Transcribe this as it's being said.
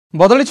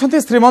बदली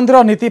श्रीमंदिर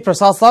नीति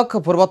प्रशासक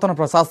पूर्वतन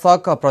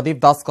प्रशासक प्रदीप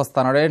दास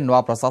स्थान में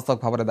नुआ प्रशासक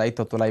भाव में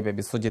दायित्व तुलाइबे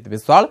विश्वजित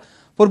बिस्वाल।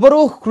 पूर्वर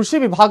कृषि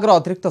विभाग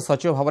अतिरिक्त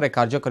सचिव भाव में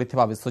कार्य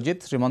करिथिबा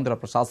विश्वजित श्रीमंदिर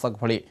प्रशासक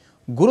भली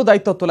गुरु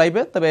दायित्व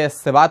तुलाइबे। तेबे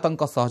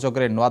सेवायतों सहयोग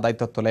में नुआ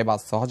दायित्व तुलाइबा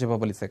सहज हेबो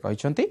बोली से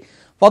कहिसेंती।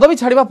 पदवी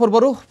छाड़िबा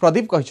पूर्व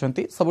प्रदीप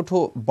कहिसेंती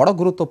सबुठु बड़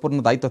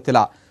गुरुत्वपूर्ण दायित्व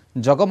थिला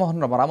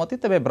जगमोहन मरामती।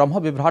 तेबे ब्रह्म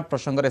विभ्राट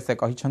प्रसंग में से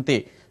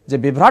कहिसेंती जे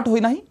विभ्राट होई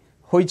नाही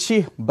होइछि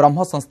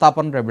ब्रह्म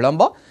संस्थापन रे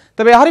विलंब।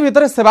 तेबे यारि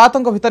भितरे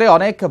सेवायतों भितरे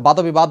अनेक वाद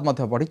विवाद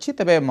मध्य बढ़िछि।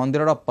 तेबे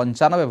मंदिर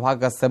 95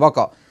 भाग सेवक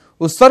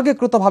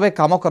उत्सर्गीकृत भावे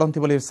काम करंती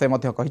बोली से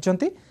मध्य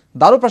कहिसेंती।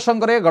 दारू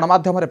प्रसंग में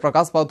गणमाध्यम रे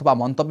प्रकाश पाउथबा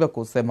मंतव्य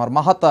को से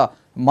मर्माहत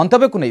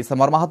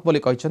बोली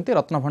कहिसेंती।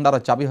 रत्नभंडार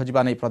चाबी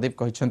हजिबा नै प्रदीप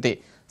कहिसेंती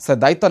से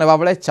दायित्व नेबा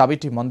बेले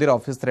चाबिटी मंदिर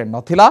ऑफिस रे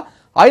नथिला।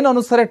 आईन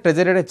अनुसार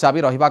ट्रेजरी रे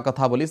चाबी रहिबा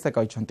कथा बोली से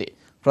कहिसेंती।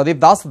 प्रदीप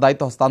दास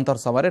दायित्व हस्तांतर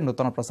समय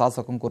नूतन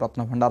प्रशासकों को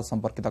रत्नभंडार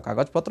संपर्कित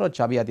कागजपत्र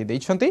चाबी आदि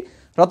देइछंती।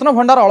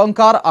 रत्नभंडार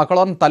अलंकार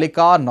आकलन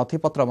तालिका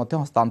नथिपत्र मध्य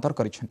हस्तांतर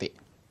करिसेंती।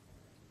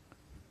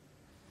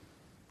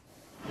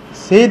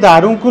 से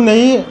दारू को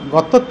नहीं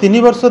गत 3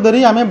 वर्ष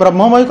धरी आमे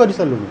ब्रह्ममय कर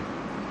सारू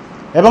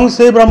एवं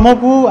से ब्रह्म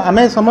को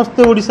आमे समस्त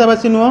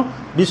ओडिशावासी नुह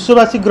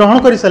विश्ववासी ग्रहण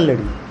कर सारे।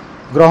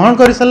 ग्रहण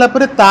कर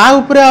सारा ता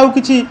उपरे आउ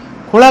किछि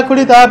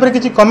खोलाखोली ता उपरे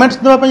किछि कमेंट्स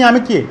देबा पई आमे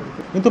किए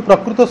किंतु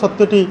प्रकृत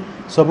सत्यटी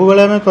सब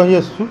बेले आमे कहि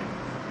आसु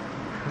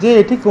जे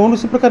एठी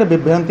कौनसी प्रकार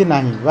विभ्रांति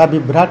नाही वा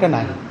विभ्राट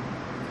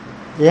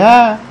नाही। या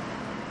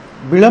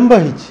विलंब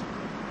हिछि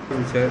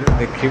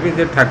देखिबे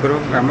जे ठाकुर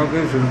काम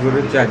के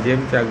सुरगुरु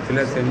चाजिम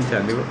चलथिला से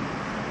चलिबो।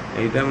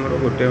 एटा मोर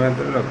गोटे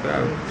मात्र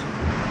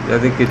लक्ष्य।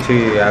 जदि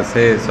किछि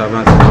आसे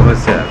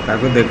समस्या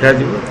ताको देखा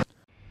जिवो।